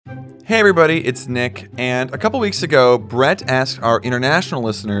Hey everybody, it's Nick, and a couple weeks ago, Brett asked our international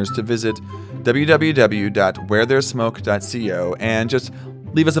listeners to visit www.wherethere'ssmoke.co and just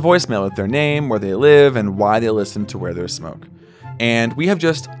leave us a voicemail with their name, where they live, and why they listen to Where There's Smoke. And we have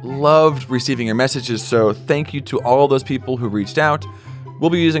just loved receiving your messages, so thank you to all those people who reached out. We'll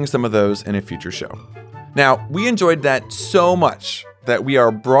be using some of those in a future show. Now, we enjoyed that so much that we are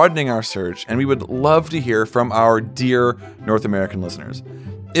broadening our search, and we would love to hear from our dear North American listeners.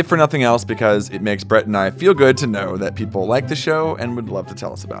 If for nothing else, because it makes Brett and I feel good to know that people like the show and would love to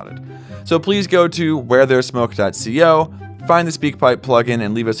tell us about it. So please go to wherethere'ssmoke.co, find the SpeakPipe plugin,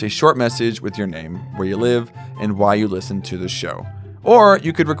 and leave us a short message with your name, where you live, and why you listen to the show. Or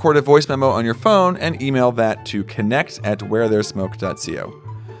you could record a voice memo on your phone and email that to connect@wherethere'ssmoke.co.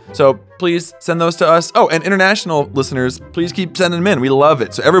 So please send those to us. Oh, and international listeners, please keep sending them in. We love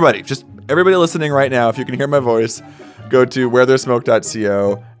it. So everybody listening right now, if you can hear my voice, go to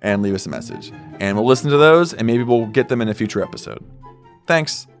wherethere'ssmoke.co and leave us a message. And we'll listen to those, and maybe we'll get them in a future episode.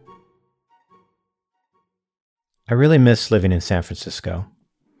 Thanks. I really miss living in San Francisco.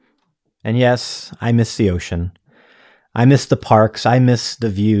 And yes, I miss the ocean. I miss the parks. I miss the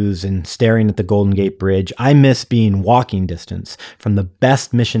views and staring at the Golden Gate Bridge. I miss being walking distance from the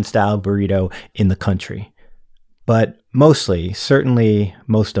best Mission-style burrito in the country. But mostly, certainly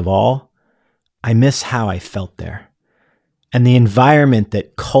most of all, I miss how I felt there, and the environment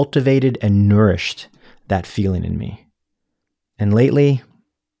that cultivated and nourished that feeling in me. And lately,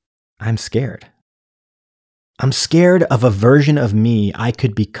 I'm scared. I'm scared of a version of me I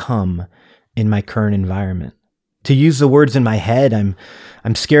could become in my current environment. To use the words in my head, I'm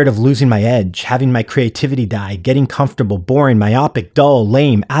scared of losing my edge, having my creativity die, getting comfortable, boring, myopic, dull,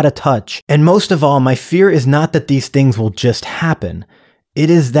 lame, out of touch. And most of all, my fear is not that these things will just happen. It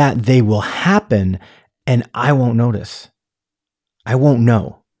is that they will happen and I won't notice. I won't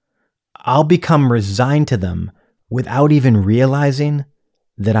know. I'll become resigned to them without even realizing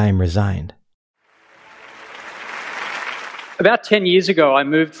that I am resigned. About 10 years ago, I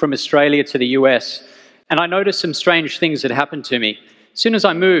moved from Australia to the US, and I noticed some strange things that happened to me. As soon as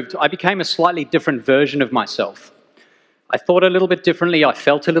I moved, I became a slightly different version of myself. I thought a little bit differently, I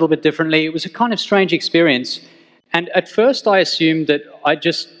felt a little bit differently. It was a kind of strange experience. And at first, I assumed that I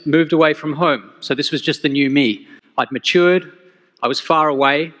just moved away from home. So this was just the new me. I'd matured, I was far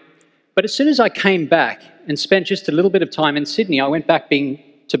away. But as soon as I came back and spent just a little bit of time in Sydney, I went back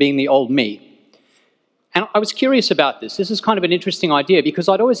to being the old me. And I was curious about this. This is kind of an interesting idea because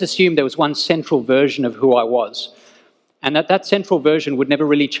I'd always assumed there was one central version of who I was, and that central version would never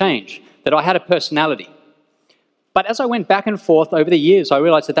really change, that I had a personality. But as I went back and forth over the years, I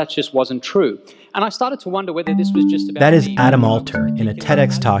realized that just wasn't true. And I started to wonder whether this was just about That is me. Adam Alter in a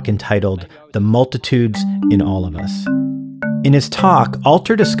TEDx talk entitled The Multitudes in All of Us. In his talk,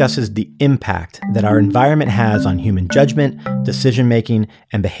 Alter discusses the impact that our environment has on human judgment, decision-making,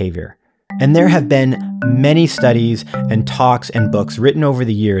 and behavior. And there have been many studies and talks and books written over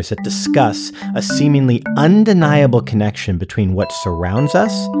the years that discuss a seemingly undeniable connection between what surrounds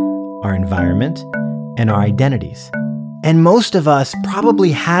us, our environment, and our identities. And most of us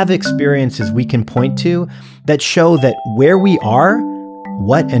probably have experiences we can point to that show that where we are,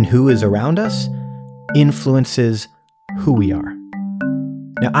 what and who is around us, influences who we are.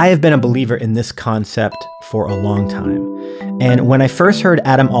 Now, I have been a believer in this concept for a long time. And when I first heard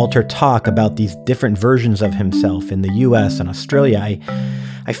Adam Alter talk about these different versions of himself in the US and Australia,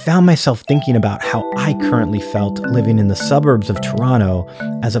 I found myself thinking about how I currently felt living in the suburbs of Toronto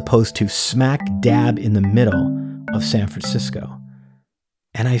as opposed to smack dab in the middle of San Francisco.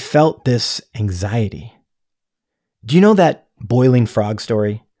 And I felt this anxiety. Do you know that boiling frog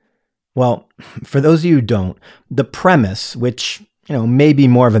story? Well, for those of you who don't, the premise, which may be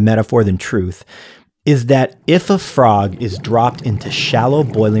more of a metaphor than truth, is that if a frog is dropped into shallow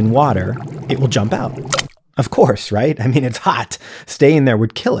boiling water, it will jump out. Of course, right? I mean, it's hot. Staying there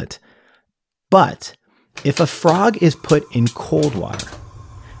would kill it. But if a frog is put in cold water,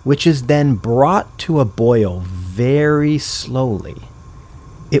 which is then brought to a boil very slowly,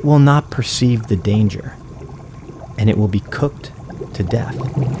 it will not perceive the danger, and it will be cooked to death.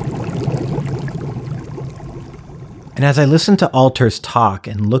 And as I listened to Alter's talk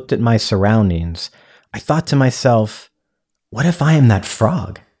and looked at my surroundings, I thought to myself, what if I am that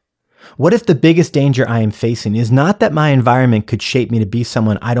frog? What if the biggest danger I am facing is not that my environment could shape me to be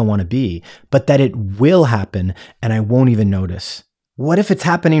someone I don't want to be, but that it will happen and I won't even notice? What if it's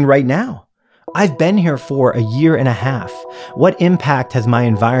happening right now? I've been here for 1.5 years. What impact has my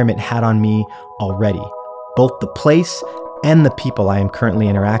environment had on me already? Both the place and the people I am currently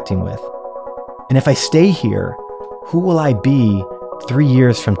interacting with. And if I stay here, who will I be 3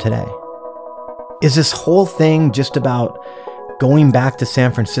 years from today? Is this whole thing just about going back to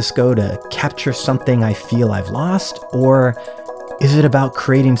San Francisco to capture something I feel I've lost? Or is it about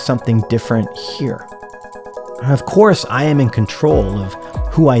creating something different here? And of course, I am in control of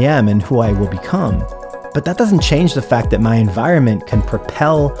who I am and who I will become, but that doesn't change the fact that my environment can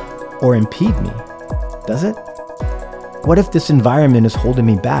propel or impede me, does it? What if this environment is holding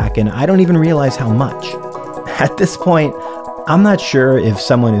me back and I don't even realize how much? At this point, I'm not sure if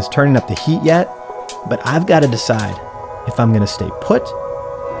someone is turning up the heat yet, but I've got to decide if I'm going to stay put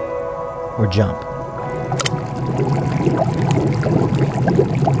or jump.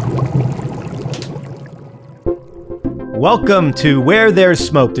 Welcome to Where There's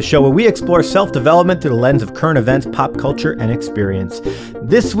Smoke, the show where we explore self-development through the lens of current events, pop culture, and experience.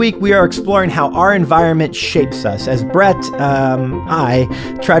 This week, we are exploring how our environment shapes us, as Brett, I,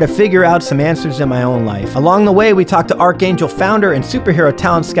 try to figure out some answers in my own life. Along the way, we talk to Archangel founder and superhero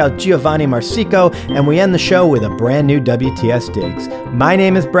talent scout Giovanni Marsico, and we end the show with a brand new WTS Digs. My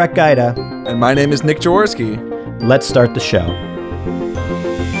name is Brett Gaida. And my name is Nick Jaworski. Let's start the show.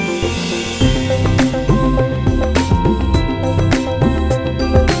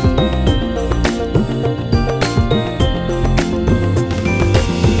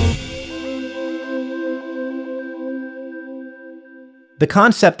 The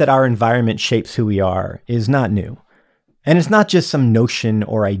concept that our environment shapes who we are is not new. And it's not just some notion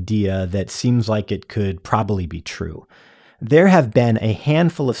or idea that seems like it could probably be true. There have been a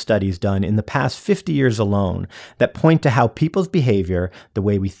handful of studies done in the past 50 years alone that point to how people's behavior, the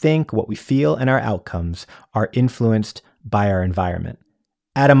way we think, what we feel, and our outcomes are influenced by our environment.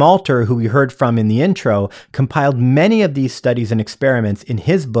 Adam Alter, who we heard from in the intro, compiled many of these studies and experiments in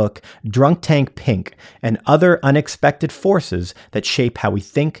his book, Drunk Tank Pink, and Other Unexpected Forces That Shape How We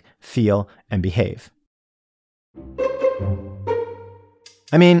Think, Feel, and Behave.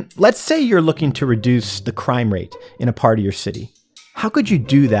 I mean, let's say you're looking to reduce the crime rate in a part of your city. How could you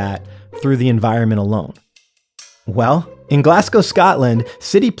do that through the environment alone? Well, in Glasgow, Scotland,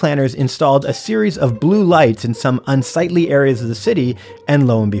 city planners installed a series of blue lights in some unsightly areas of the city, and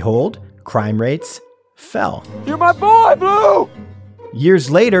lo and behold, crime rates fell. You're my boy, Blue! Years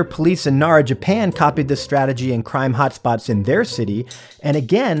later, police in Nara, Japan copied this strategy in crime hotspots in their city, and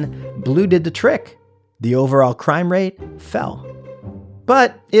again, blue did the trick. The overall crime rate fell.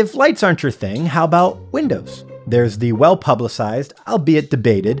 But if lights aren't your thing, how about windows? There's the well-publicized, albeit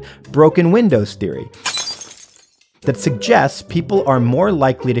debated, broken windows theory that suggests people are more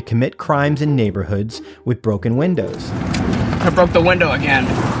likely to commit crimes in neighborhoods with broken windows. I broke the window again.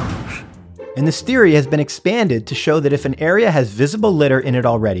 And this theory has been expanded to show that if an area has visible litter in it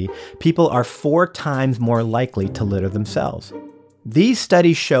already, people are 4 times more likely to litter themselves. These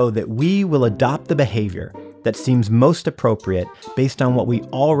studies show that we will adopt the behavior that seems most appropriate based on what we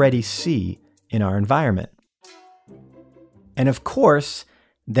already see in our environment. And of course,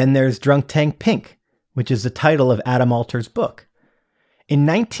 then there's Drunk Tank Pink, which is the title of Adam Alter's book. In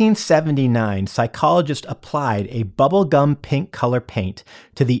 1979, psychologists applied a bubblegum pink color paint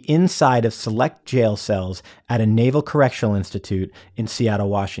to the inside of select jail cells at a Naval Correctional Institute in Seattle,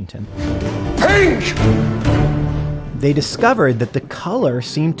 Washington. Pink! They discovered that the color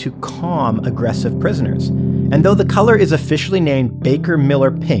seemed to calm aggressive prisoners. And though the color is officially named Baker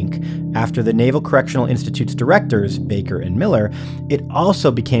Miller Pink, after the Naval Correctional Institute's directors, Baker and Miller, it also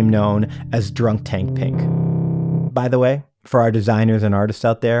became known as Drunk Tank Pink. By the way, for our designers and artists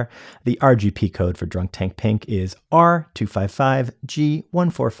out there, the RGP code for Drunk Tank Pink is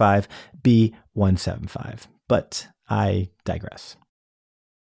R255G145B175. But I digress.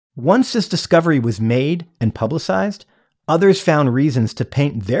 Once this discovery was made and publicized, others found reasons to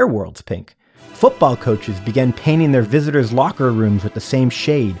paint their worlds pink. Football coaches began painting their visitors' locker rooms with the same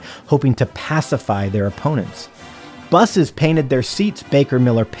shade, hoping to pacify their opponents. Buses painted their seats Baker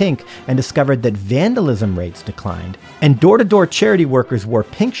Miller pink and discovered that vandalism rates declined. And door-to-door charity workers wore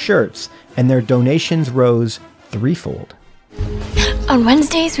pink shirts, and their donations rose threefold. On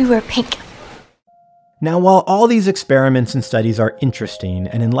Wednesdays, we wear pink. Now, while all these experiments and studies are interesting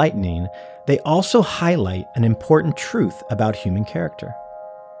and enlightening, they also highlight an important truth about human character.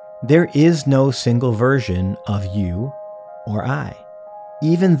 There is no single version of you or I,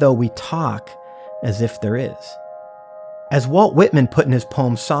 even though we talk as if there is. As Walt Whitman put in his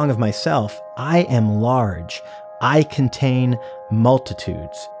poem Song of Myself, I am large, I contain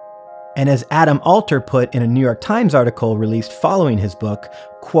multitudes. And as Adam Alter put in a New York Times article released following his book,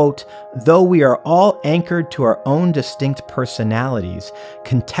 quote, though we are all anchored to our own distinct personalities,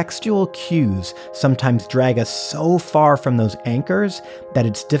 contextual cues sometimes drag us so far from those anchors that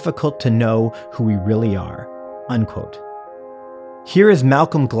it's difficult to know who we really are, unquote. Here is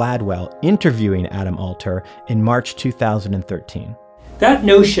Malcolm Gladwell interviewing Adam Alter in March 2013. That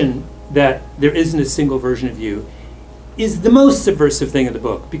notion that there isn't a single version of you is the most subversive thing in the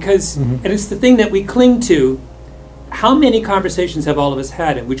book, because, and it's the thing that we cling to. How many conversations have all of us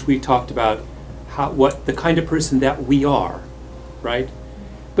had in which we talked about what the kind of person that we are, right?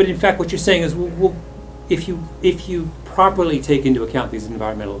 But in fact, what you're saying is, well, if you properly take into account these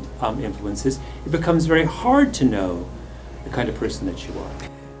environmental influences, it becomes very hard to know the kind of person that you are.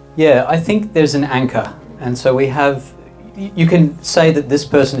 Yeah, I think there's an anchor, and so we have. You can say that this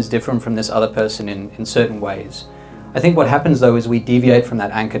person is different from this other person in certain ways. I think what happens though is we deviate from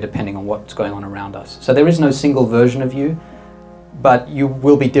that anchor depending on what's going on around us. So there is no single version of you, but you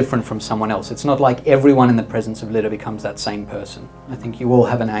will be different from someone else. It's not like everyone in the presence of litter becomes that same person. I think you all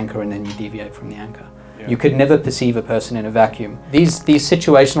have an anchor and then you deviate from the anchor. Yeah. You could never perceive a person in a vacuum. These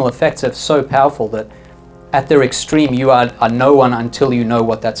situational effects are so powerful that at their extreme you are no one until you know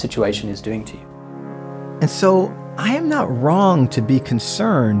what that situation is doing to you. And so I am not wrong to be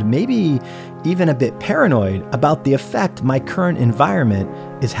concerned, maybe even a bit paranoid about the effect my current environment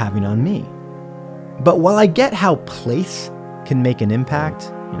is having on me. But while I get how place can make an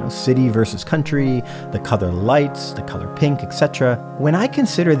impact, city versus country, the color lights, the color pink, etc., when I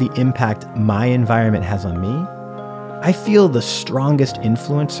consider the impact my environment has on me, I feel the strongest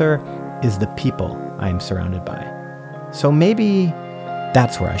influencer is the people I am surrounded by. So maybe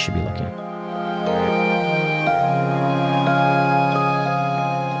that's where I should be looking.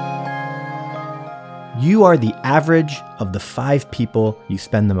 You are the average of the 5 people you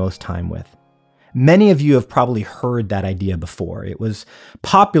spend the most time with. Many of you have probably heard that idea before. It was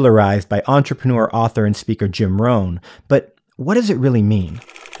popularized by entrepreneur, author, and speaker Jim Rohn. But what does it really mean,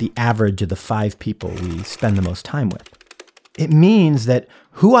 the average of the 5 people we spend the most time with? It means that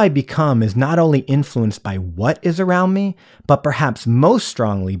who I become is not only influenced by what is around me, but perhaps most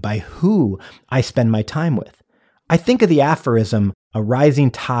strongly by who I spend my time with. I think of the aphorism, "A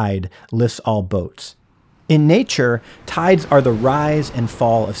rising tide lifts all boats." In nature, tides are the rise and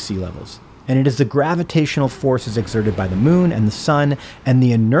fall of sea levels, and it is the gravitational forces exerted by the moon and the sun and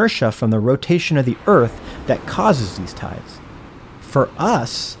the inertia from the rotation of the earth that causes these tides. For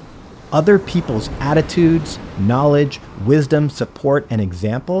us, other people's attitudes, knowledge, wisdom, support, and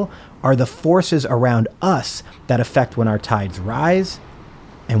example are the forces around us that affect when our tides rise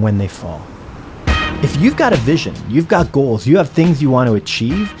and when they fall. If you've got a vision, you've got goals, you have things you want to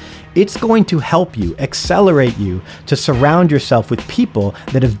achieve, it's going to help you, accelerate you to surround yourself with people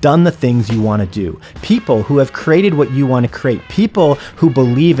that have done the things you want to do. People who have created what you want to create. People who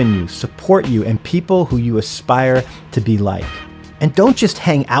believe in you, support you, and people who you aspire to be like. And don't just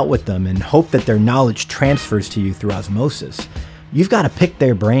hang out with them and hope that their knowledge transfers to you through osmosis. You've got to pick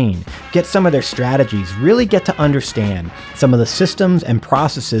their brain, get some of their strategies, really get to understand some of the systems and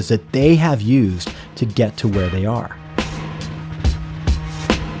processes that they have used to get to where they are.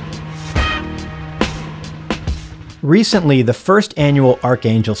 Recently, the first annual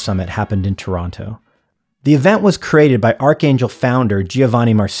Archangel Summit happened in Toronto. The event was created by Archangel founder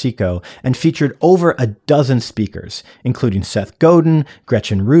Giovanni Marsico and featured over a dozen speakers, including Seth Godin,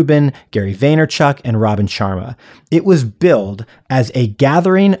 Gretchen Rubin, Gary Vaynerchuk, and Robin Sharma. It was billed as a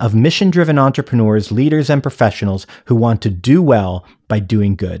gathering of mission-driven entrepreneurs, leaders, and professionals who want to do well by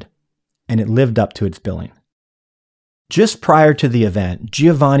doing good. And it lived up to its billing. Just prior to the event,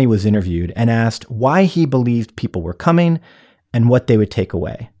 Giovanni was interviewed and asked why he believed people were coming and what they would take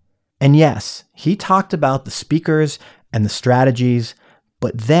away. And yes, he talked about the speakers and the strategies,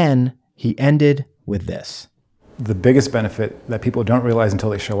 but then he ended with this. The biggest benefit that people don't realize until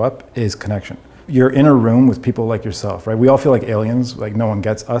they show up is connection. You're in a room with people like yourself, right? We all feel like aliens, like no one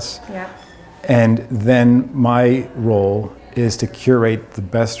gets us. Yeah. And then my role is to curate the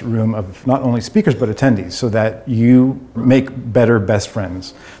best room of not only speakers but attendees so that you make better best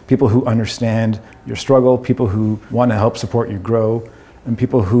friends. People who understand your struggle, people who want to help support you grow, and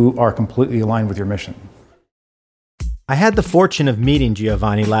people who are completely aligned with your mission. I had the fortune of meeting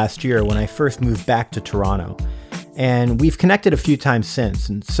Giovanni last year when I first moved back to Toronto, and we've connected a few times since,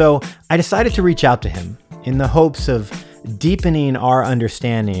 and so I decided to reach out to him in the hopes of deepening our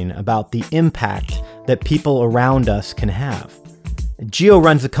understanding about the impact that people around us can have. Gio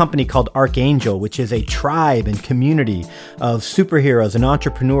runs a company called Archangel, which is a tribe and community of superheroes and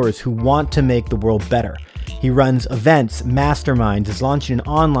entrepreneurs who want to make the world better. He runs events, masterminds, is launching an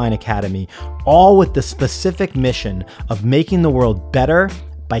online academy, all with the specific mission of making the world better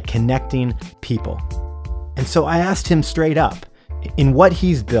by connecting people. And so I asked him straight up, in what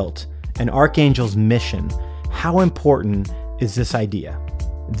he's built and Archangel's mission, how important is this idea?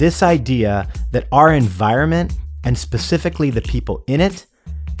 This idea that our environment and specifically the people in it,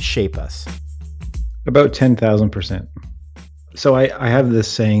 shape us. About 10,000%. So I have this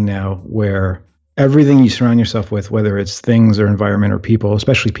saying now where everything you surround yourself with, whether it's things or environment or people,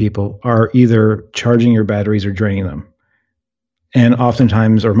 especially people, are either charging your batteries or draining them. And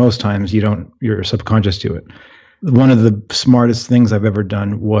oftentimes, or most times, you're subconscious to it. One of the smartest things I've ever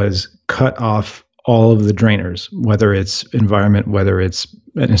done was cut off all of the drainers, whether it's environment,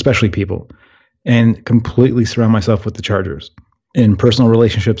 and especially people, and completely surround myself with the chargers in personal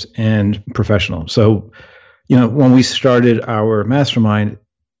relationships and professional. So, when we started our mastermind,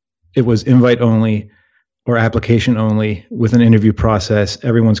 it was invite only or application only with an interview process.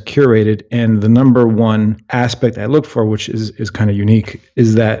 Everyone's curated. And the number one aspect I look for, which is kind of unique,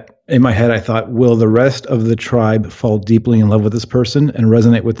 is that in my head, I thought, will the rest of the tribe fall deeply in love with this person and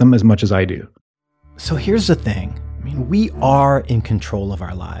resonate with them as much as I do? So here's the thing. We are in control of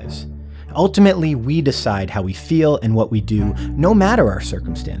our lives. Ultimately, we decide how we feel and what we do, no matter our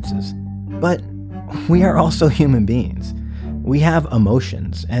circumstances. But we are also human beings. We have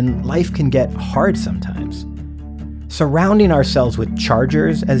emotions, and life can get hard sometimes. Surrounding ourselves with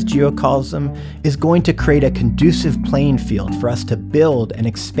chargers, as Gio calls them, is going to create a conducive playing field for us to build and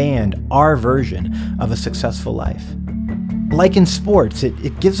expand our version of a successful life. Like in sports,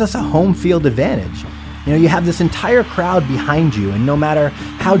 it gives us a home field advantage. You have this entire crowd behind you, and no matter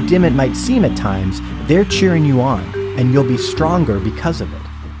how dim it might seem at times, they're cheering you on, and you'll be stronger because of it.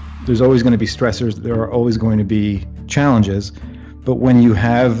 There's always going to be stressors. There are always going to be challenges. But when you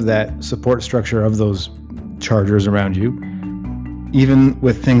have that support structure of those chargers around you, even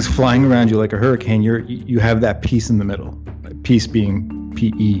with things flying around you like a hurricane, you have that peace in the middle. Peace being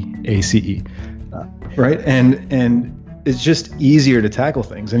P-E-A-C-E, right? And it's just easier to tackle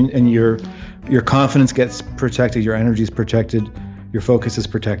things, and your confidence gets protected, your energy is protected, your focus is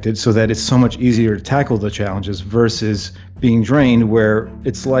protected, so that it's so much easier to tackle the challenges versus being drained, where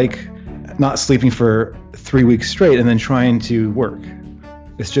it's like not sleeping for 3 weeks straight and then trying to work.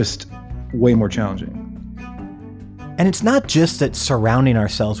 It's just way more challenging. And it's not just that surrounding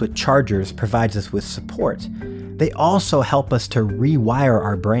ourselves with chargers provides us with support. They also help us to rewire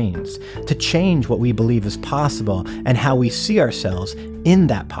our brains, to change what we believe is possible and how we see ourselves in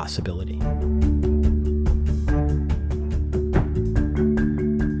that possibility.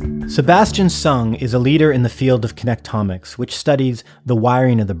 Sebastian Seung is a leader in the field of connectomics, which studies the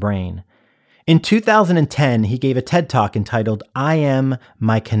wiring of the brain. In 2010, he gave a TED Talk entitled, "I Am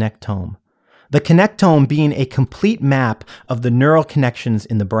My Connectome." The connectome being a complete map of the neural connections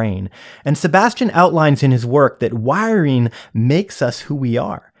in the brain. And Sebastian outlines in his work that wiring makes us who we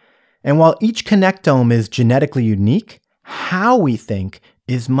are. And while each connectome is genetically unique, how we think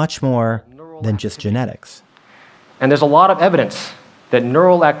is much more than just genetics. And there's a lot of evidence that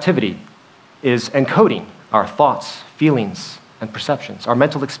neural activity is encoding our thoughts, feelings, and perceptions, our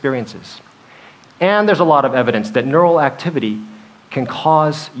mental experiences. And there's a lot of evidence that neural activity can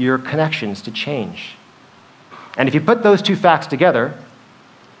cause your connections to change. And if you put those two facts together,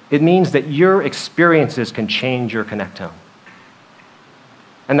 it means that your experiences can change your connectome.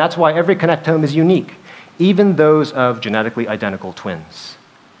 And that's why every connectome is unique, even those of genetically identical twins.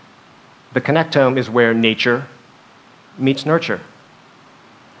 The connectome is where nature meets nurture.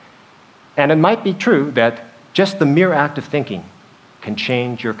 And it might be true that just the mere act of thinking can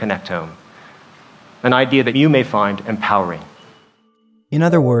change your connectome, an idea that you may find empowering. In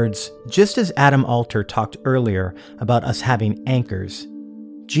other words, just as Adam Alter talked earlier about us having anchors,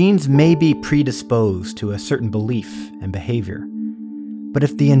 genes may be predisposed to a certain belief and behavior. But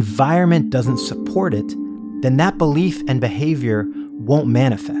if the environment doesn't support it, then that belief and behavior won't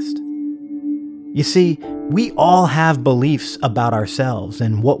manifest. You see, we all have beliefs about ourselves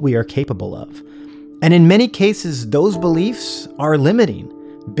and what we are capable of. And in many cases, those beliefs are limiting,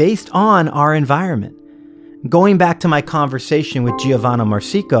 based on our environment. Going back to my conversation with Giovanna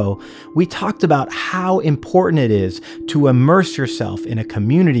Marsico, we talked about how important it is to immerse yourself in a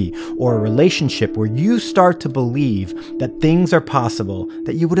community or a relationship where you start to believe that things are possible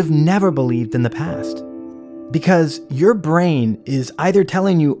that you would have never believed in the past. Because your brain is either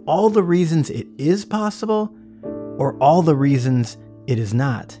telling you all the reasons it is possible or all the reasons it is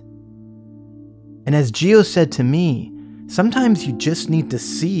not. And as Gio said to me, sometimes you just need to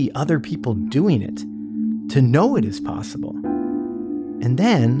see other people doing it to know it is possible. And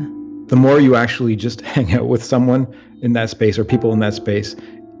then the more you actually just hang out with someone in that space or people in that space,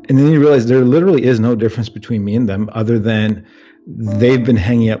 and then you realize there literally is no difference between me and them other than they've been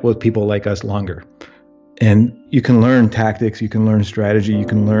hanging out with people like us longer. And you can learn tactics, you can learn strategy, you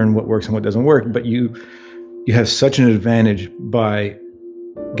can learn what works and what doesn't work, but you have such an advantage by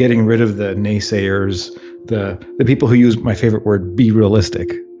getting rid of the naysayers, the people who use my favorite word, be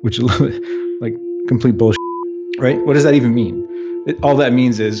realistic, which is like complete bullshit, right? What does that even mean? All that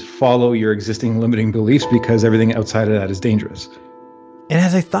means is follow your existing limiting beliefs because everything outside of that is dangerous. And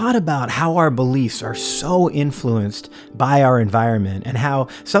as I thought about how our beliefs are so influenced by our environment and how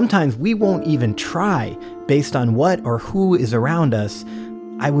sometimes we won't even try based on what or who is around us,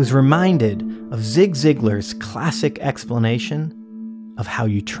 I was reminded of Zig Ziglar's classic explanation of how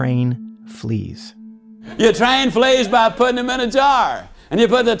you train fleas. You train fleas by putting them in a jar. And you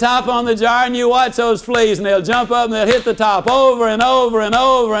put the top on the jar and you watch those fleas and they'll jump up and they'll hit the top over and over and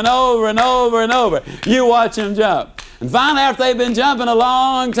over and over and over and over. You watch them jump. And finally, after they've been jumping a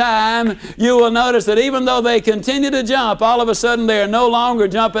long time, you will notice that even though they continue to jump, all of a sudden they are no longer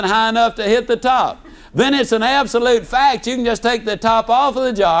jumping high enough to hit the top. Then it's an absolute fact. You can just take the top off of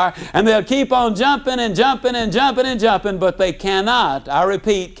the jar and they'll keep on jumping and jumping and jumping and jumping, but they cannot, I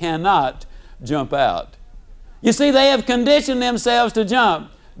repeat, cannot jump out. You see, they have conditioned themselves to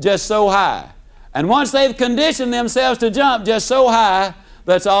jump just so high. And once they've conditioned themselves to jump just so high,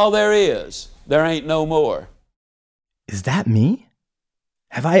 that's all there is. There ain't no more. Is that me?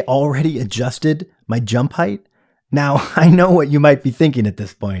 Have I already adjusted my jump height? Now, I know what you might be thinking at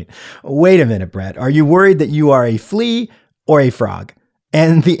this point. Wait a minute, Brett. Are you worried that you are a flea or a frog?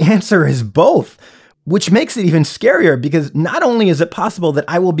 And the answer is both, which makes it even scarier because not only is it possible that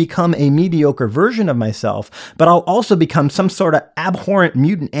I will become a mediocre version of myself, but I'll also become some sort of abhorrent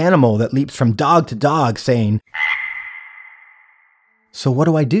mutant animal that leaps from dog to dog saying, so what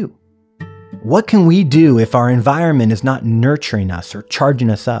do I do? What can we do if our environment is not nurturing us or charging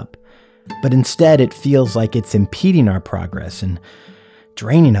us up, but instead it feels like it's impeding our progress and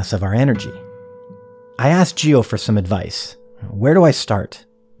draining us of our energy? I asked Gio for some advice. Where do I start?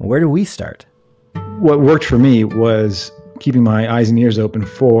 Where do we start? What worked for me was keeping my eyes and ears open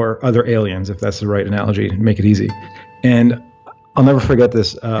for other aliens, if that's the right analogy, to make it easy. And I'll never forget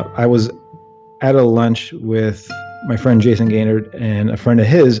this. I was at a lunch with my friend Jason Gaynard and a friend of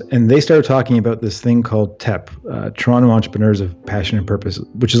his, and they started talking about this thing called TEP, Toronto Entrepreneurs of Passion and Purpose,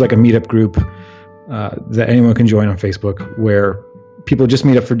 which is like a meetup group that anyone can join on Facebook, where people just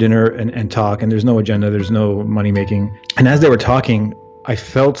meet up for dinner and talk, and there's no agenda, there's no money making. And as they were talking, I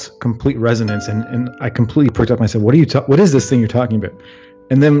felt complete resonance, and I completely perked up and I said, what is this thing you're talking about?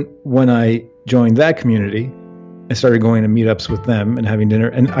 And then when I joined that community, I started going to meetups with them and having dinner,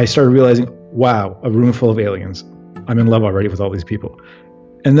 and I started realizing, wow, a room full of aliens. I'm in love already with all these people.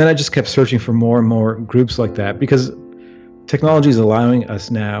 And then I just kept searching for more and more groups like that, because technology is allowing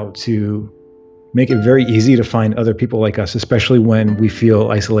us now to make it very easy to find other people like us, especially when we feel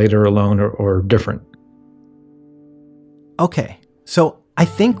isolated or alone or different. Okay, so I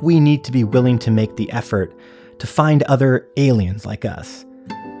think we need to be willing to make the effort to find other aliens like us.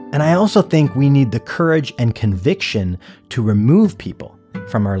 And I also think we need the courage and conviction to remove people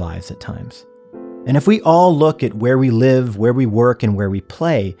from our lives at times. And if we all look at where we live, where we work, and where we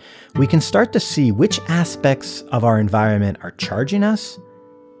play, we can start to see which aspects of our environment are charging us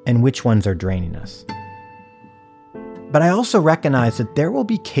and which ones are draining us. But I also recognize that there will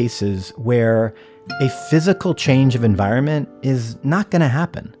be cases where a physical change of environment is not going to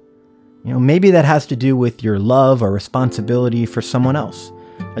happen. Maybe that has to do with your love or responsibility for someone else,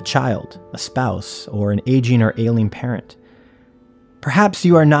 a child, a spouse, or an aging or ailing parent. Perhaps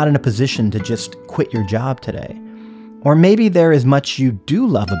you are not in a position to just quit your job today. Or maybe there is much you do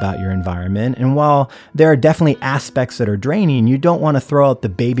love about your environment, and while there are definitely aspects that are draining, you don't want to throw out the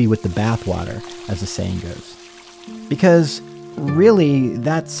baby with the bathwater, as the saying goes. Because really,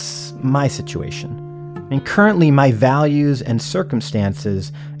 that's my situation. And currently, my values and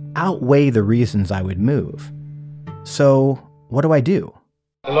circumstances outweigh the reasons I would move. So, what do I do?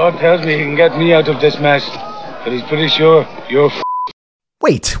 The Lord tells me he can get me out of this mess, but he's pretty sure you're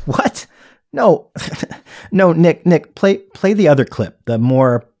Wait, what? No, no, Nick, play the other clip, the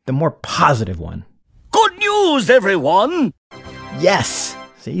more positive one. Good news, everyone! Yes,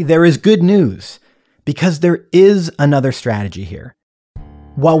 see, there is good news, because there is another strategy here.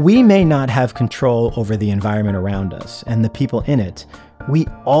 While we may not have control over the environment around us and the people in it, we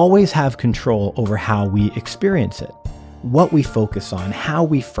always have control over how we experience it, what we focus on, how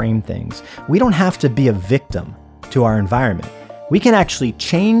we frame things. We don't have to be a victim to our environment. We can actually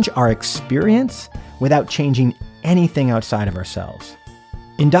change our experience without changing anything outside of ourselves.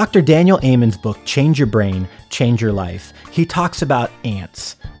 In Dr. Daniel Amen's book, Change Your Brain, Change Your Life, he talks about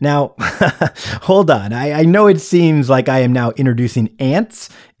ants. Now, hold on. I know it seems like I am now introducing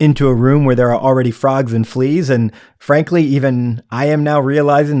ants into a room where there are already frogs and fleas, and frankly, even I am now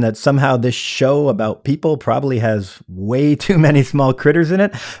realizing that somehow this show about people probably has way too many small critters in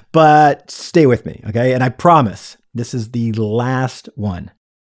it, but stay with me, okay? And I promise this is the last one.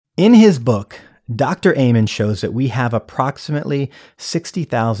 In his book, Dr. Amen shows that we have approximately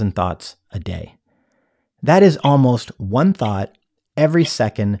 60,000 thoughts a day. That is almost one thought every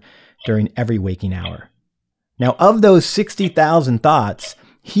second during every waking hour. Now, of those 60,000 thoughts,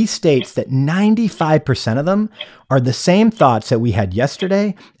 he states that 95% of them are the same thoughts that we had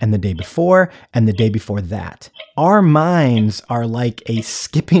yesterday and the day before and the day before that. Our minds are like a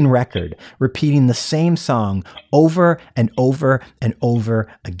skipping record, repeating the same song over and over and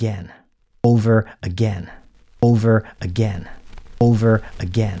over again. Over again, over again, over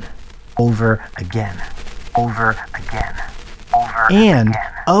again, over again, over again, over and again.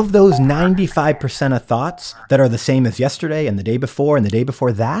 Of those 95% of thoughts that are the same as yesterday and the day before and the day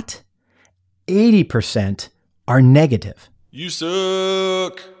before that, 80% are negative. You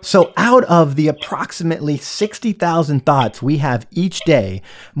suck. So out of the approximately 60,000 thoughts we have each day,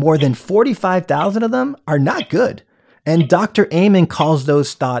 more than 45,000 of them are not good. And Dr. Amen calls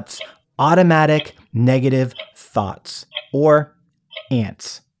those thoughts automatic negative thoughts, or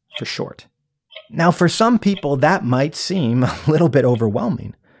ants for short. Now, for some people, that might seem a little bit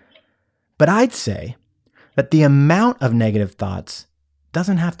overwhelming, but I'd say that the amount of negative thoughts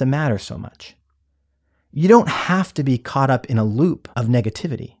doesn't have to matter so much. You don't have to be caught up in a loop of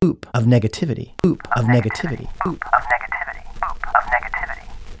negativity, loop of negativity, loop of negativity, loop of negativity, loop of negativity.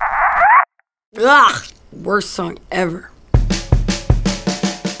 Ugh, worst song ever.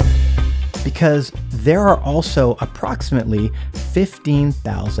 Because there are also approximately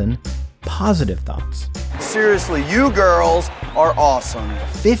 15,000 positive thoughts. Seriously, you girls are awesome.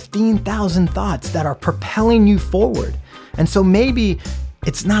 15,000 thoughts that are propelling you forward. And so maybe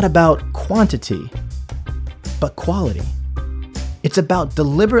it's not about quantity, but quality. It's about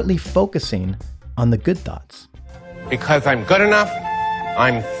deliberately focusing on the good thoughts. Because I'm good enough,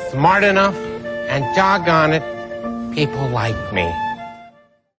 I'm smart enough, and doggone it, people like me.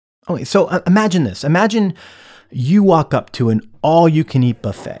 Okay, so imagine this. Imagine you walk up to an all-you-can-eat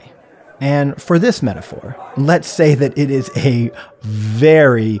buffet. And for this metaphor, let's say that it is a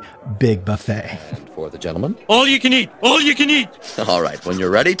very big buffet. For the gentleman? All you can eat! All you can eat! All right, when you're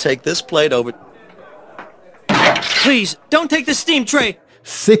ready, take this plate over. Please, don't take the steam tray!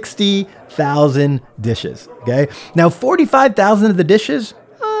 60,000 dishes, okay? Now, 45,000 of the dishes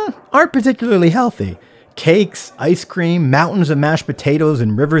aren't particularly healthy. Cakes, ice cream, mountains of mashed potatoes,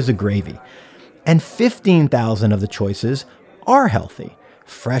 and rivers of gravy. And 15,000 of the choices are healthy.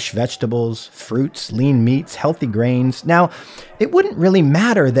 Fresh vegetables, fruits, lean meats, healthy grains. Now, it wouldn't really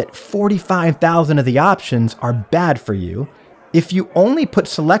matter that 45,000 of the options are bad for you if you only put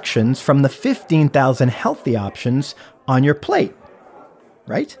selections from the 15,000 healthy options on your plate,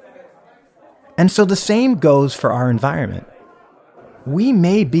 right? And so the same goes for our environment. We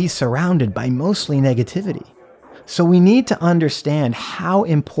may be surrounded by mostly negativity. So we need to understand how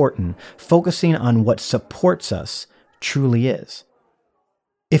important focusing on what supports us truly is.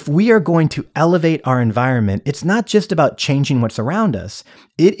 If we are going to elevate our environment, it's not just about changing what's around us.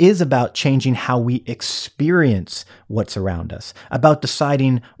 It is about changing how we experience what's around us, about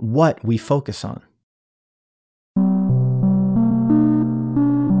deciding what we focus on.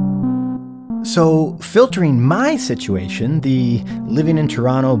 So filtering my situation, the living in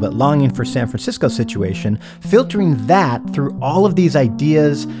Toronto but longing for San Francisco situation, filtering that through all of these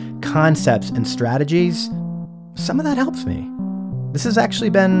ideas, concepts, and strategies, some of that helps me. This has actually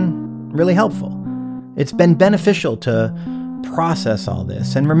been really helpful. It's been beneficial to process all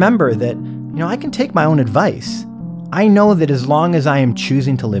this and remember that, I can take my own advice. I know that as long as I am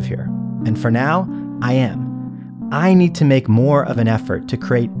choosing to live here, and for now, I am. I need to make more of an effort to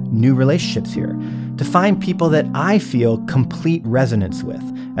create new relationships here, to find people that I feel complete resonance with,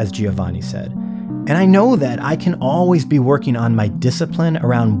 as Giovanni said. And I know that I can always be working on my discipline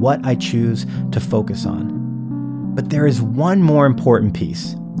around what I choose to focus on. But there is one more important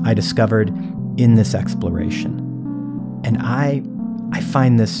piece I discovered in this exploration. And I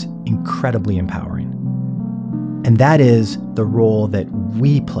find this incredibly empowering. And that is the role that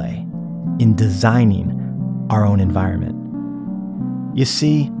we play in designing our own environment. You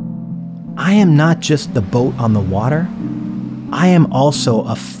see, I am not just the boat on the water. I am also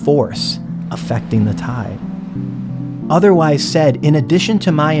a force affecting the tide. Otherwise said, in addition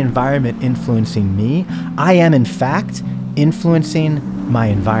to my environment influencing me, I am in fact influencing my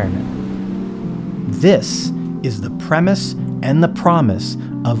environment. This is the premise and the promise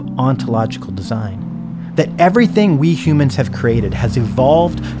of ontological design. That everything we humans have created has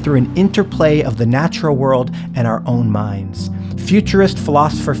evolved through an interplay of the natural world and our own minds. Futurist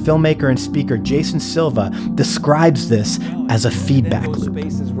philosopher, filmmaker, and speaker Jason Silva describes this as a feedback loop. Those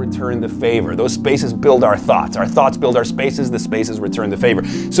spaces return the favor. Those spaces build our thoughts. Our thoughts build our spaces. The spaces return the favor.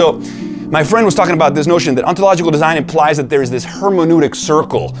 So my friend was talking about this notion that ontological design implies that there is this hermeneutic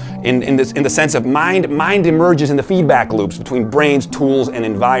circle in the sense of mind emerges in the feedback loops between brains, tools, and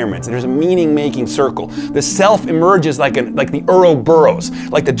environments. There's a meaning-making circle. The self emerges like the Ouroboros,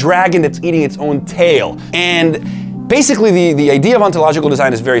 like the dragon that's eating its own tail. And basically, the idea of ontological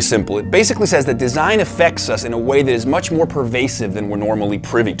design is very simple. It basically says that design affects us in a way that is much more pervasive than we're normally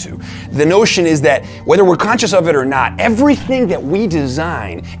privy to. The notion is that whether we're conscious of it or not, everything that we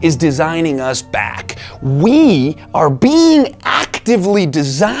design is designing us back. We are being actively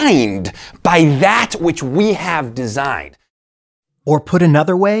designed by that which we have designed. Or put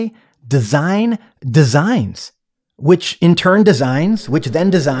another way, design designs. Which in turn designs, which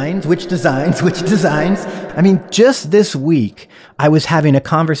then designs, which designs, which designs. I mean, just this week, I was having a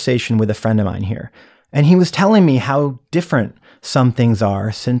conversation with a friend of mine here, and he was telling me how different some things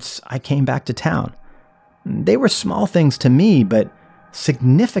are since I came back to town. They were small things to me, but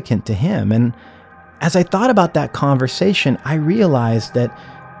significant to him. And as I thought about that conversation, I realized that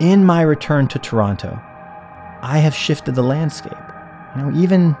in my return to Toronto, I have shifted the landscape,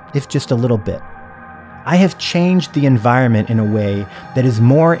 even if just a little bit. I have changed the environment in a way that is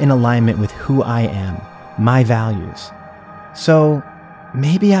more in alignment with who I am, my values. So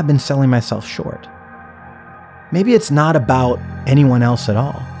maybe I've been selling myself short. Maybe it's not about anyone else at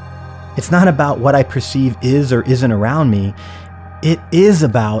all. It's not about what I perceive is or isn't around me. It is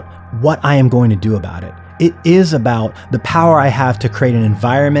about what I am going to do about it. It is about the power I have to create an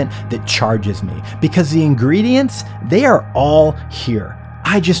environment that charges me. Because the ingredients, they are all here.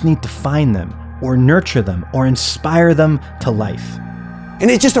 I just need to find them, or nurture them, or inspire them to life.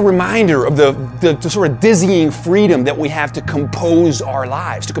 And it's just a reminder of the sort of dizzying freedom that we have to compose our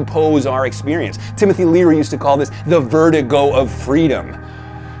lives, to compose our experience. Timothy Leary used to call this the vertigo of freedom.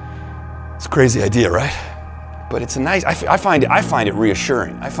 It's a crazy idea, right? But it's a nice, I find it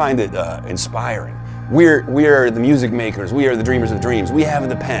reassuring. I find it inspiring. We are the music makers. We are the dreamers of dreams. We have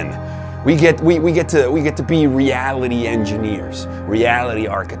the pen. We get to be reality engineers, reality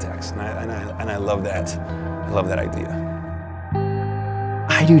architects, and I love that. I love that idea.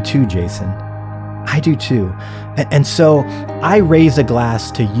 I do too, Jason. I do too. And so I raise a glass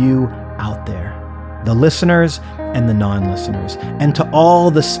to you out there, the listeners and the non-listeners, and to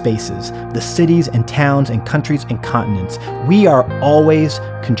all the spaces, the cities and towns and countries and continents. We are always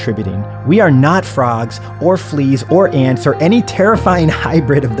contributing. We are not frogs or fleas or ants or any terrifying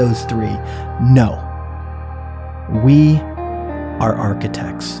hybrid of those three. No. We are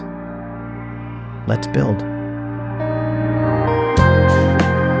architects. Let's build.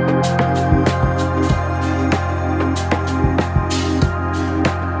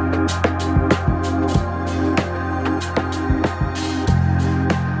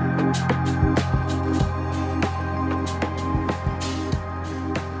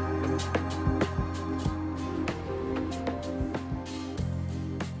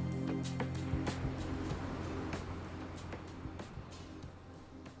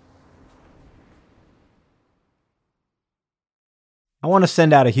 I want to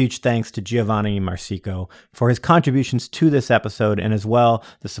send out a huge thanks to Giovanni Marsico for his contributions to this episode and as well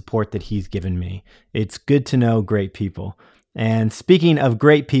the support that he's given me. It's good to know great people. And speaking of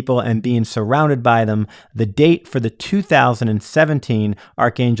great people and being surrounded by them, the date for the 2017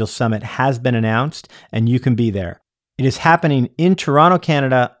 Archangel Summit has been announced and you can be there. It is happening in Toronto,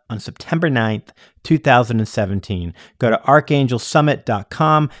 Canada on September 9th, 2017. Go to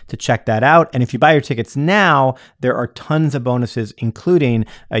archangelsummit.com to check that out. And if you buy your tickets now, there are tons of bonuses, including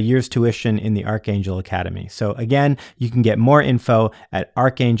a year's tuition in the Archangel Academy. So again, you can get more info at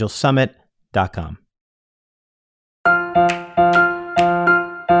archangelsummit.com.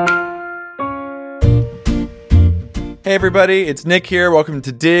 Hey everybody, it's Nick here. Welcome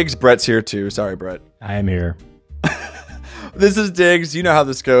to Diggs. Brett's here too. Sorry, Brett. I am here. This is Diggs. You know how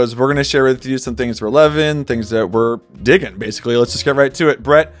this goes. We're going to share with you some things we're loving, things that we're digging, basically. Let's just get right to it.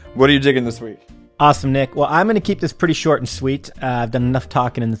 Brett, what are you digging this week? Awesome, Nick. Well, I'm going to keep this pretty short and sweet. I've done enough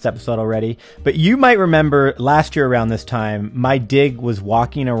talking in this episode already. But you might remember last year around this time, my dig was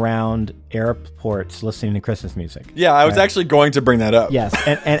walking around airports listening to Christmas music. Yeah, I was actually going to bring that up. Yes,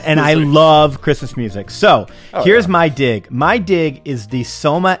 and I love Christmas music. So here's my dig. My dig is the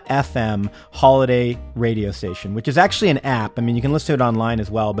Soma FM holiday radio station, which is actually an app. I mean, you can listen to it online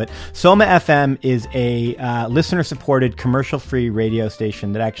as well, but Soma FM is a listener-supported, commercial-free radio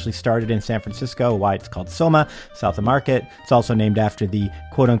station that actually started in San Francisco, why it's called Soma, south of Market. It's also named after the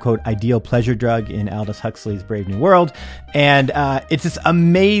quote-unquote ideal pleasure drug in Aldous Huxley's Brave New World. And it's this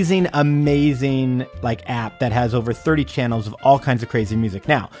amazing like app that has over 30 channels of all kinds of crazy music.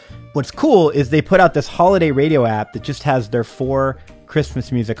 Now, what's cool is they put out this holiday radio app that just has their 4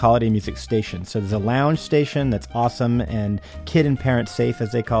 Christmas music, holiday music stations. So there's a lounge station that's awesome and kid and parent safe,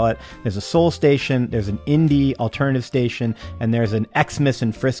 as they call it. There's a soul station, there's an indie alternative station, and there's an Xmas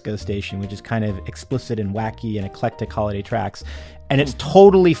and Frisco station, which is kind of explicit and wacky and eclectic holiday tracks. And it's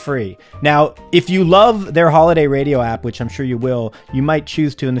totally free. Now, if you love their holiday radio app, which I'm sure you will, you might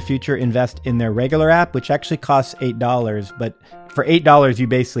choose to in the future invest in their regular app, which actually costs $8. But for $8, you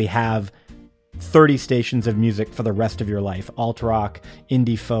basically have 30 stations of music for the rest of your life. Alt rock,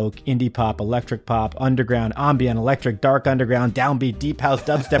 indie folk, indie pop, electric pop, underground, ambient, electric, dark underground, downbeat, deep house,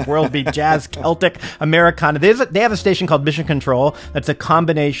 dubstep, world beat, jazz, Celtic, Americana. They have a station called Mission Control that's a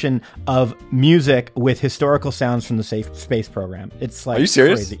combination of music with historical sounds from the Safe Space Program. It's like, are you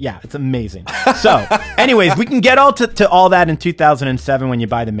serious? Crazy. Yeah, it's amazing. So, anyways, we can get all to all that in 2007 when you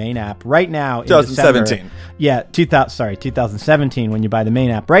buy the main app. Right now, in 2017. December, 2017 when you buy the main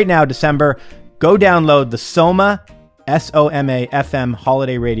app. Right now, December. Go download the Soma, S-O-M-A FM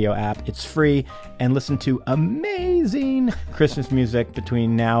holiday radio app. It's free, and listen to amazing Christmas music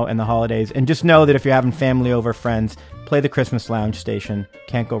between now and the holidays. And just know that if you're having family over, friends, play the Christmas Lounge station.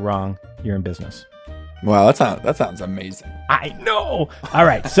 Can't go wrong. You're in business. Wow, that sounds amazing. I know. All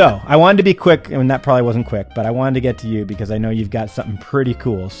right, so I wanted to be quick, and that probably wasn't quick, but I wanted to get to you because I know you've got something pretty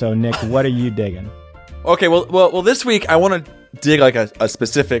cool. So, Nick, what are you digging? Okay, well, this week I want to dig like a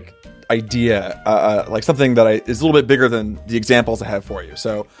specific idea, like something that is a little bit bigger than the examples I have for you.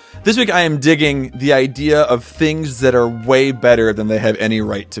 So this week I am digging the idea of things that are way better than they have any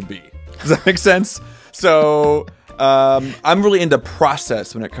right to be. Does that make sense? So I'm really into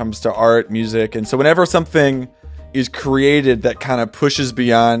process when it comes to art, music, and so whenever something is created that kind of pushes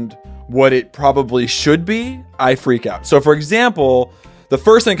beyond what it probably should be, I freak out. So for example, the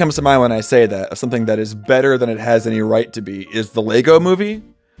first thing that comes to mind when I say that, something that is better than it has any right to be, is the Lego Movie.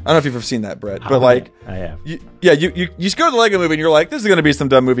 I don't know if you've ever seen that, Brett, but like, I have. You just go to the Lego Movie and you're like, this is going to be some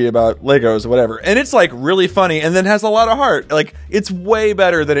dumb movie about Legos or whatever. And it's like really funny and then has a lot of heart. Like, it's way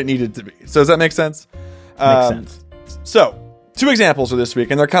better than it needed to be. So does that make sense? Makes sense. So 2 examples for this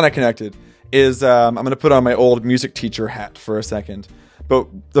week, and they're kind of connected, is I'm going to put on my old music teacher hat for a second. But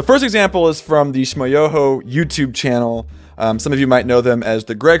the first example is from the Shmoyoho YouTube channel. Some of you might know them as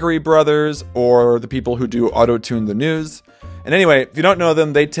the Gregory Brothers or the people who do Auto-Tune the News. And anyway, if you don't know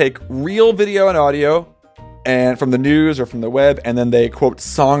them, they take real video and audio and from the news or from the web, and then they, quote,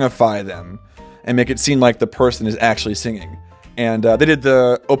 songify them and make it seem like the person is actually singing. And they did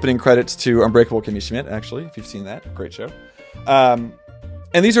the opening credits to Unbreakable Kimmy Schmidt, actually, if you've seen that. Great show. And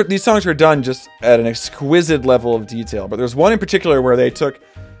these songs are done just at an exquisite level of detail. But there's one in particular where they took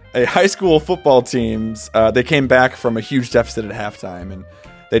a high school football team's, they came back from a huge deficit at halftime, and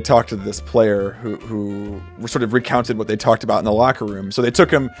they talked to this player who sort of recounted what they talked about in the locker room. So they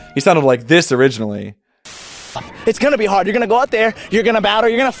took him, he sounded like this originally. It's going to be hard. You're going to go out there, you're going to battle,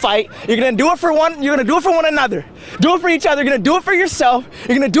 you're going to fight, you're going to do it for one, you're going to do it for one another. Do it for each other, you're going to do it for yourself,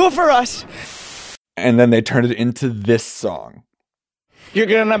 you're going to do it for us. And then they turned it into this song. You're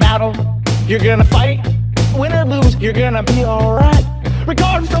going to battle, you're going to fight, win or lose, you're going to be all right.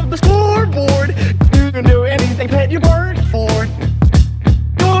 Regardless of the scoreboard, you can do anything that you work for.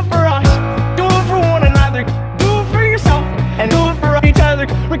 Do it for us, do it for one another, do it for yourself, and do it for each other,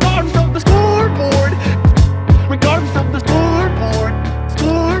 regardless of the scoreboard, regardless of the scoreboard.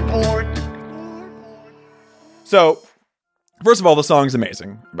 So, first of all, the song's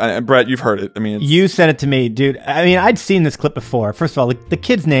amazing. And Brett, you've heard it. I mean, you sent it to me, dude. I mean, I'd seen this clip before. First of all, the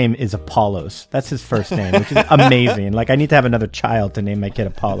kid's name is Apollos. That's his first name, which is amazing. Like, I need to have another child to name my kid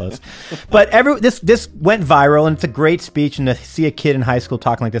Apollos. But this went viral, and it's a great speech, and to see a kid in high school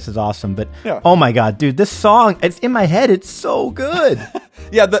talking like this is awesome. But, Oh my God, dude, this song, it's in my head. It's so good.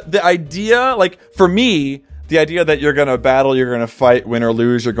 Yeah, the idea, like, for me, the idea that you're going to battle, you're going to fight, win or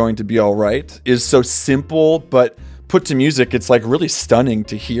lose, you're going to be all right is so simple, but put to music, it's like really stunning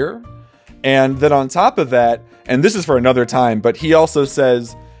to hear. And then on top of that, and this is for another time, but he also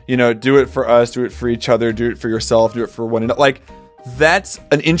says, you know, do it for us, do it for each other, do it for yourself, do it for one another. Like, that's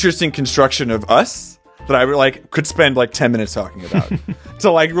an interesting construction of us. that I could spend 10 minutes talking about.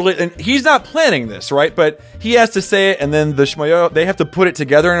 So really, and he's not planning this, right? But he has to say it, and then the Shmoyo, they have to put it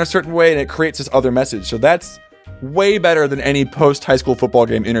together in a certain way, and it creates this other message. So that's way better than any post-high school football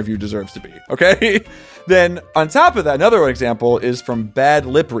game interview deserves to be, okay? Then on top of that, another example is from bad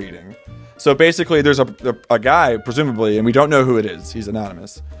lip reading. So basically there's a guy, presumably, and we don't know who it is, he's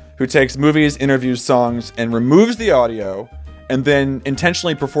anonymous, who takes movies, interviews, songs, and removes the audio, and then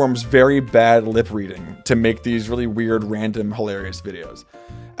intentionally performs very bad lip reading to make these really weird, random, hilarious videos.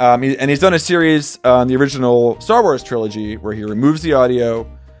 And he's done a series on the original Star Wars trilogy where he removes the audio,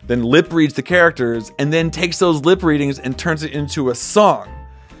 then lip reads the characters, and then takes those lip readings and turns it into a song.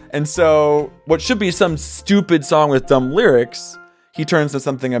 And so what should be some stupid song with dumb lyrics, he turns to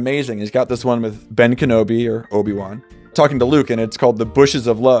something amazing. He's got this one with Ben Kenobi, or Obi-Wan, talking to Luke, and it's called The Bushes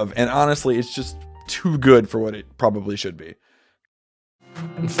of Love. And honestly, it's just too good for what it probably should be.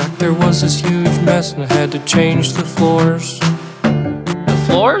 In fact, there was this huge mess and I had to change the floors. The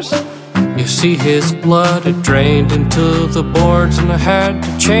floors? You see his blood, it drained into the boards and I had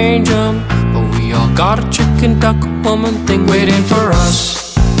to change them. But we all got a chicken duck woman thing waiting for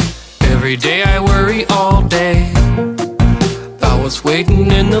us. Every day I worry all day about what's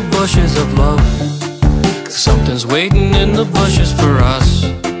waiting in the bushes of love. 'Cause something's waiting in the bushes for us.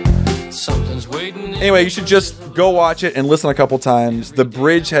 Something's waiting. Anyway, you should just go watch it and listen a couple times. The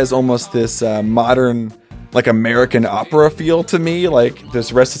bridge has almost this modern, American opera feel to me,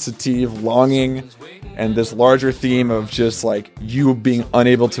 this recitative longing and this larger theme of just you being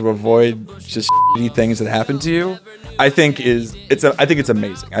unable to avoid just shitty things that happen to you. I think it's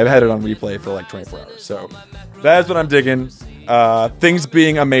amazing. I've had it on replay for 24 hours. So that's what I'm digging. Things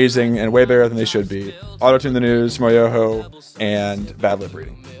being amazing and way better than they should be. Auto-Tune the News, Shmoyoho, and Bad Lip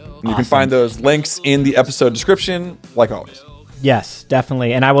Reading. And you can find those links in the episode description, like always. Yes,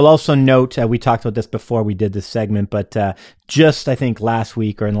 definitely. And I will also note, we talked about this before we did this segment, but just, I think, last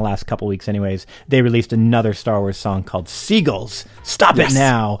week, or in the last couple weeks anyways, they released another Star Wars song called Seagulls, Stop It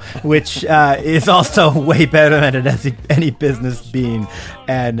Now, which is also way better than it has any business being.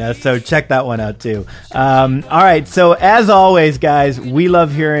 And so check that one out, too. All right, so as always, guys, we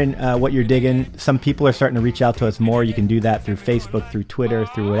love hearing what you're digging. Some people are starting to reach out to us more. You can do that through Facebook, through Twitter,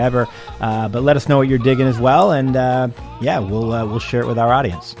 through whatever. But let us know what you're digging as well, and we'll share it with our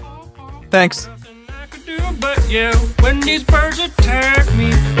audience. Thanks. But yeah, when these birds attacked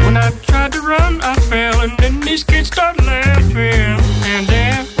me, when I tried to run, I fell, and then these kids started laughing, and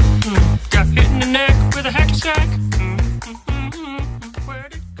then got hit in the neck with a hacky sack.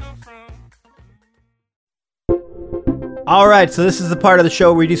 Where'd it come from? All right, so this is the part of the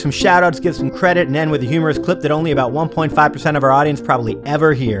show where we do some shout-outs, give some credit, and end with a humorous clip that only about 1.5% of our audience probably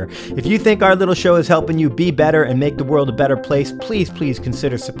ever hear. If you think our little show is helping you be better and make the world a better place, please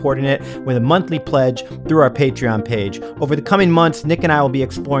consider supporting it with a monthly pledge through our Patreon page. Over the coming months, Nick and I will be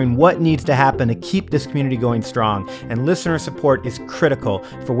exploring what needs to happen to keep this community going strong, and listener support is critical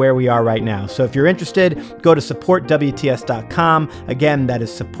for where we are right now. So if you're interested, go to supportwts.com. Again, that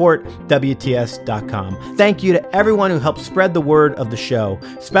is supportwts.com. Thank you to everyone who helped spread the word of the show.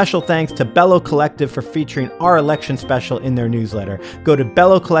 Special thanks to Bellow Collective for featuring our election special in their newsletter. Go to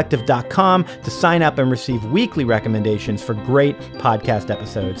bellowcollective.com to sign up and receive weekly recommendations for great podcast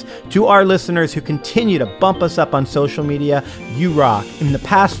episodes. To our listeners who continue to bump us up on social media, you rock. In the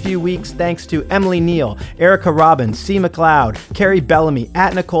past few weeks, thanks to Emily Neal, Erica Robbins, C. McLeod, Carrie Bellamy,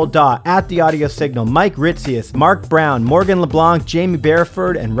 at Nicole Daw, at The Audio Signal, Mike Ritzius, Mark Brown, Morgan LeBlanc, Jamie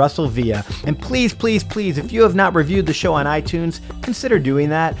Bareford, and Russell Villa. And please, if you have not reviewed the show on iTunes, consider doing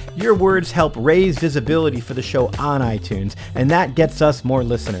that. Your words help raise visibility for the show on iTunes, and that gets us more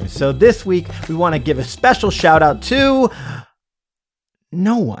listeners. So this week, we want to give a special shout out to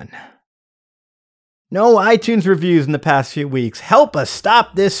no one. No iTunes reviews in the past few weeks. Help us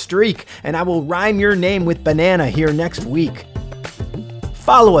stop this streak, and I will rhyme your name with banana here next week.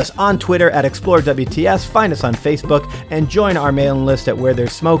 Follow us on Twitter at ExploreWTS, find us on Facebook, and join our mailing list at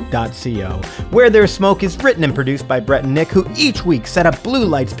WhereThere'sSmoke.co. Where There's Smoke is written and produced by Brett and Nick, who each week set up blue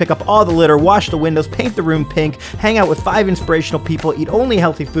lights, pick up all the litter, wash the windows, paint the room pink, hang out with 5 inspirational people, eat only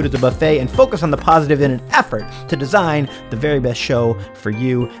healthy food at the buffet, and focus on the positive in an effort to design the very best show for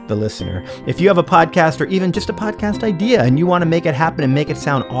you, the listener. If you have a podcast or even just a podcast idea and you want to make it happen and make it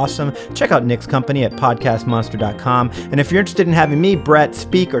sound awesome, check out Nick's company at podcastmonster.com. And if you're interested in having me, Brett,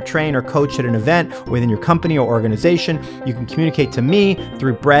 speak or train or coach at an event within your company or organization, you can communicate to me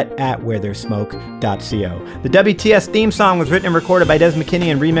through Brett at wherethere'ssmoke.co. The WTS theme song was written and recorded by Des McKinney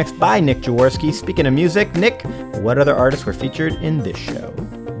and remixed by Nick Jaworski. Speaking of music, Nick, what other artists were featured in this show?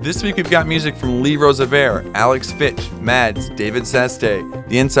 This week we've got music from Lee Rosevere, Alex Fitch, Mads, David Sastay,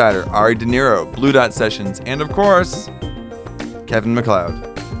 The Insider, Ari De Niro, Blue Dot Sessions, and of course, Kevin MacLeod.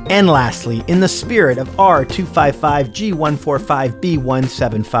 And lastly, in the spirit of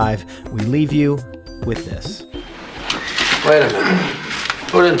R255G145B175, we leave you with this. Wait a minute.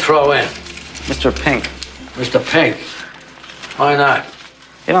 Who didn't throw in? Mr. Pink. Mr. Pink. Why not?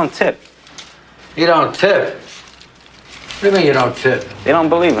 You don't tip. You don't tip? What do you mean you don't tip? They don't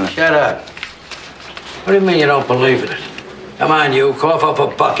believe in it. Shut up. What do you mean you don't believe in it? Come on, you. Cough up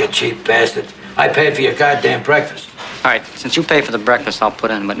a bucket, cheap bastard. I paid for your goddamn breakfast. All right, since you pay for the breakfast, I'll put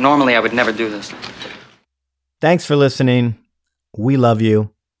in, but normally I would never do this. Thanks for listening. We love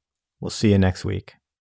you. We'll see you next week.